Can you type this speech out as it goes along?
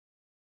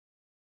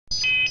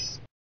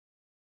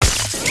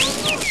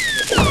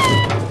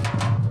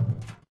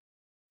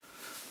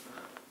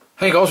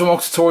Hey guys, and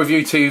welcome to Toy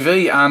Review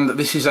TV, and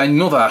this is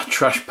another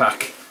trash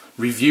pack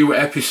review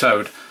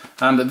episode.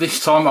 And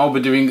this time I'll be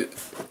doing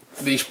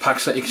these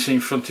packs that you can see in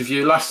front of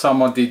you. Last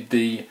time I did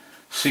the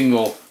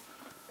single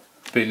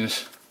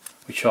bins,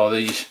 which are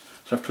these,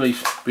 so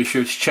please be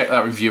sure to check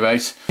that review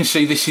out. You can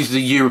see this is the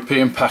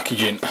European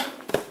packaging,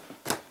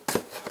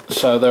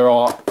 so there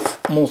are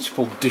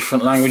multiple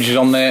different languages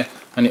on there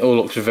and it all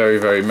looks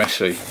very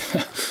messy.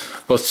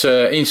 But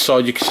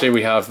inside you can see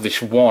we have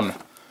this one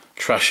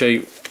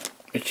Trashie,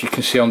 which you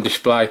can see on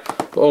display,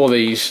 but all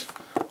these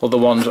other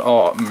ones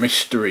are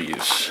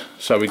mysteries.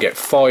 So we get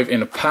 5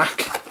 in a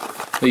pack.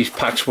 These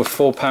packs were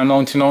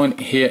 £4.99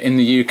 here in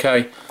the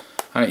UK,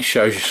 and it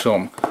shows you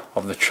some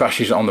of the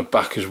Trashies on the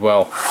back as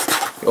well.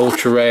 The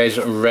ultra rares,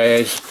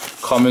 rares,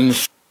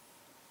 commons,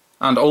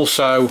 and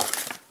also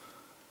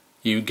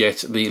you get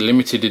the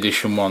limited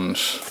edition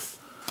ones,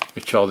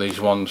 which are these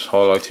ones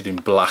highlighted in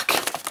black.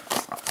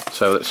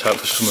 So let's hope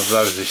for some of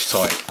those this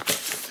time.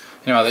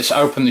 Anyway, let's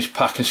open this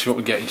pack and see what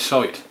we get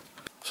inside.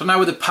 So now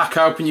with the pack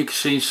open, you can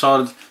see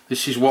inside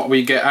this is what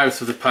we get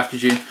out of the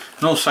packaging,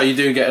 and also you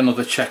do get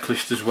another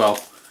checklist as well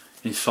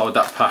inside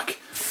that pack.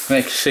 And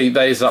you can see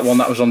there's that one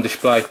that was on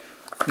display,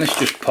 and this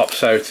just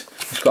pops out.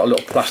 It's got a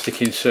little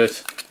plastic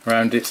insert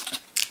around it,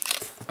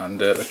 and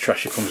the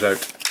Trashie comes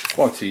out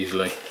quite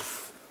easily.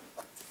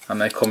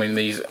 And they come in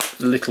these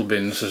little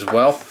bins as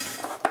well.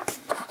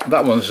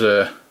 That one's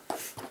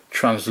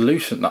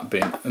translucent, that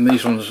bin, and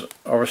these ones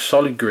are a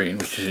solid green,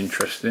 which is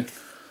interesting.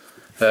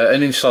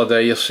 And inside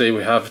there you'll see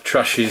we have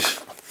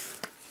Trashies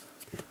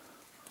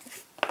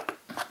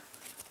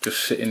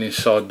just sitting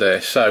inside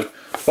there. So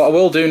what I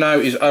will do now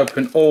is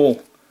open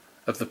all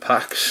of the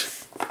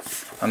packs,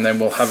 and then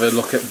we'll have a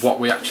look at what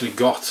we actually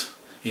got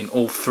in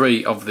all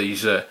 3 of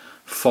these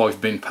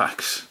 5 bin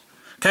packs.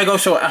 Okay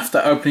guys, so after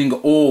opening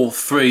all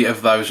 3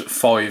 of those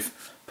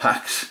 5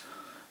 packs,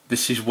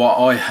 this is what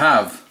I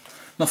have.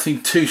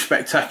 Nothing too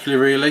spectacular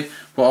really,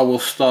 but I will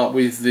start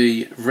with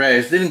the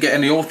rares. Didn't get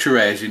any ultra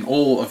rares in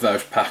all of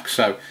those packs,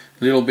 so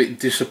a little bit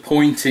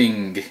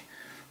disappointing.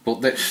 But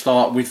let's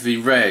start with the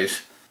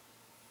rares.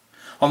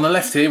 On the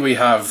left here we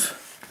have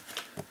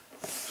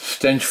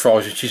Stench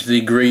Fries, which is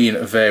the green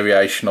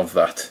variation of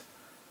that,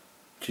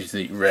 which is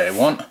the rare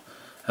one.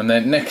 And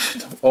then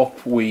next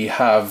up we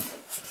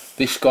have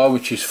this guy,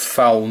 which is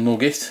Foul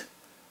Nugget.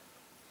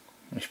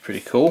 It's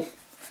pretty cool.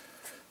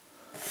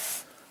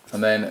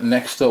 And then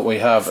next up we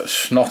have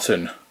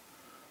Snotten.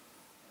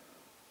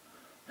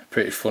 A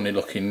pretty funny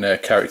looking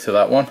character,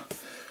 that one.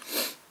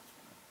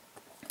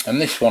 And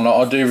this one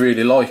I do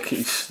really like.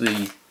 It's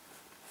the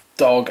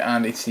dog,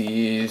 and it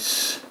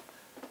is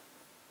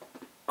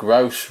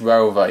Gross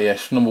Rover.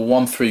 Yes, number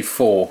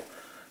 134,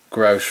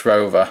 Gross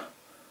Rover.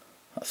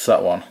 That's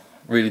that one.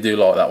 Really do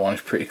like that one.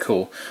 It's pretty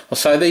cool. I'll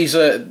say these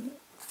are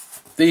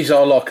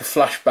like a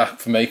flashback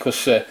for me,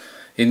 because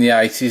in the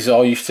 80s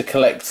I used to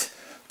collect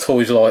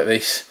toys like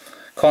this.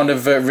 Kind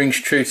of rings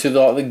true to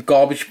the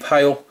garbage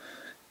pail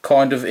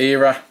kind of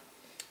era,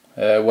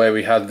 where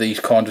we had these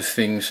kind of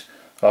things,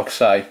 like I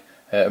say,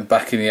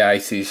 back in the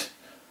 80s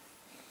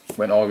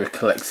when I was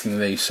collecting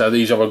these. So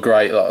these are a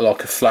great,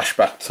 like a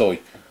flashback toy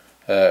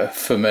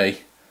for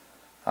me,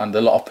 and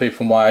a lot of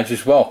people my age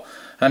as well.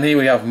 And here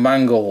we have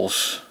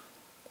Mangles,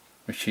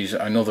 which is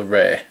another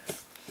rare.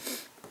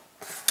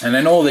 And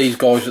then all these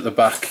guys at the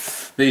back,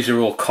 these are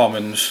all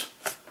commons.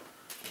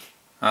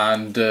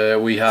 And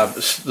we have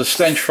the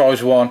Stench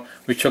Fries one,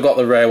 which I got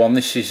the rare one.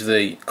 This is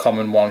the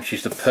common one, which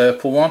is the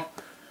purple one.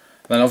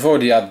 And then I've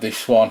already had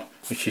this one,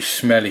 which is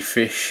Smelly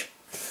Fish.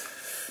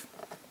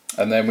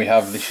 And then we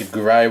have this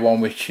grey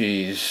one, which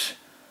is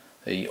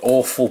the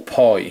Awful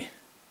Pie.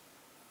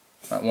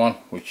 That one,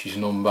 which is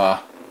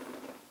number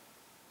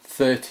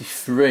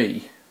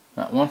 33.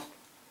 That one.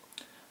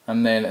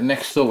 And then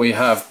next up we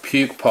have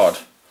Puke Pod,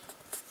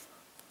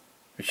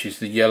 which is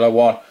the yellow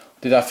one.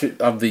 Did have to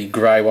have the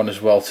grey one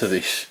as well to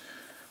this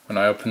when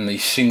I opened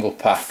these single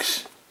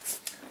packs.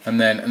 And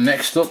then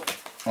next up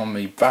on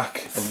the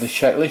back of the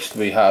checklist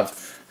we have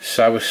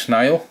Sour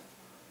Snail,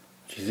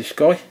 which is this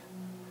guy.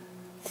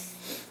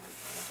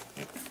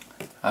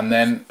 And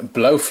then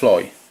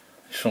Blowfly.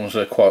 This one's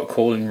quite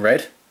cool in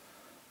red,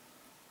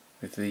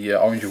 with the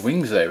orange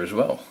wings there as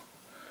well.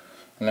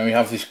 And then we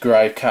have this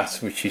grey cat,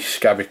 which is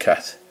Scabby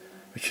Cat,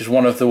 which is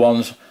one of the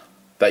ones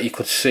that you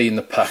could see in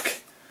the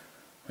pack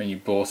when you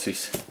bought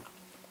it.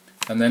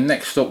 And then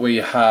next up we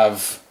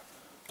have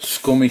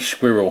Scummy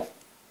Squirrel.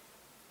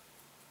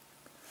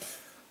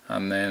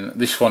 And then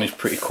this one is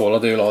pretty cool. I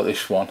do like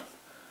this one.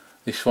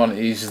 This one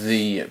is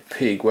the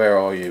pig. Where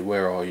are you?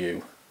 Where are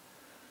you?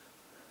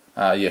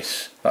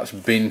 Yes, that's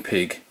Bin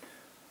Pig.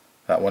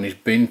 That one is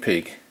Bin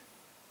Pig.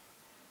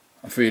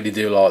 I really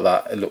do like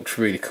that. It looks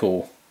really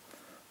cool.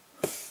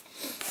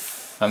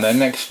 And then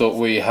next up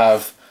we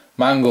have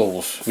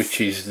Mangles,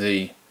 which is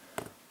the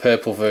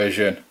purple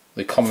version,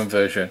 the common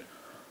version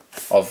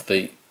of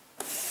the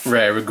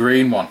rarer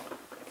green one.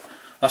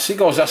 That's it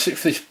guys, that's it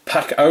for this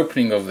pack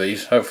opening of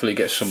these. Hopefully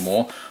get some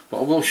more. What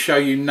I will show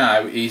you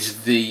now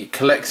is the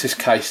collector's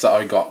case that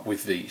I got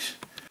with these.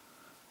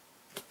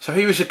 So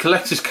here is a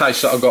collector's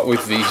case that I got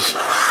with these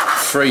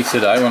 3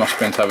 today when I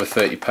spent over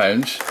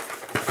 £30.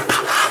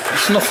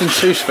 It's nothing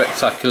too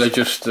spectacular,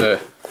 just a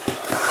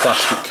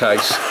plastic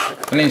case,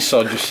 and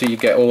inside you see you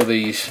get all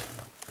these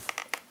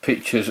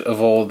pictures of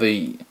all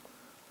the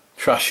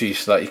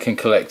Trashies that you can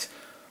collect,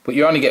 but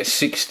you only get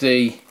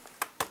 60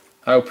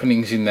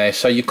 openings in there,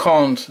 so you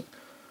can't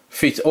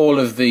fit all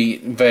of the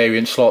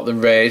variants like the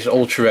rares,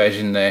 ultra rares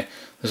in there.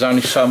 There's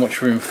only so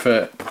much room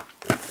for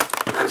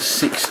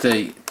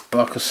 60,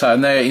 like I say,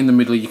 and there in the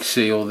middle you can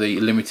see all the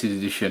limited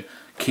edition,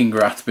 King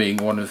Rat being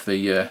one of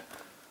the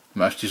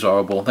most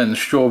desirable, then the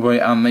strawberry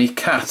and the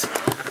cat.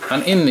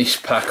 And in this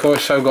pack I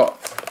also got,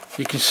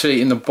 you can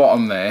see in the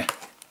bottom there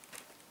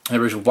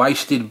is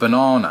wasted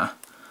banana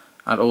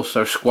and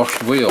also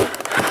squashed wheel.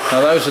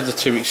 Now those are the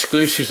 2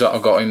 exclusives that I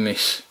got in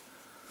this.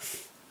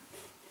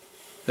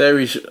 There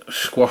is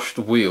squashed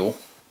wheel,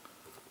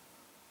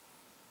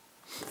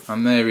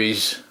 and there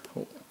is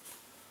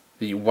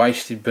the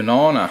wasted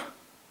banana,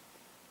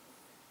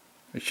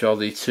 which are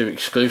the 2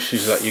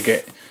 exclusives that you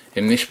get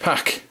in this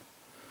pack.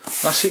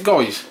 That's it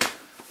guys,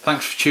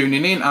 thanks for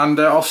tuning in, and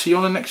I'll see you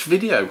on the next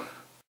video.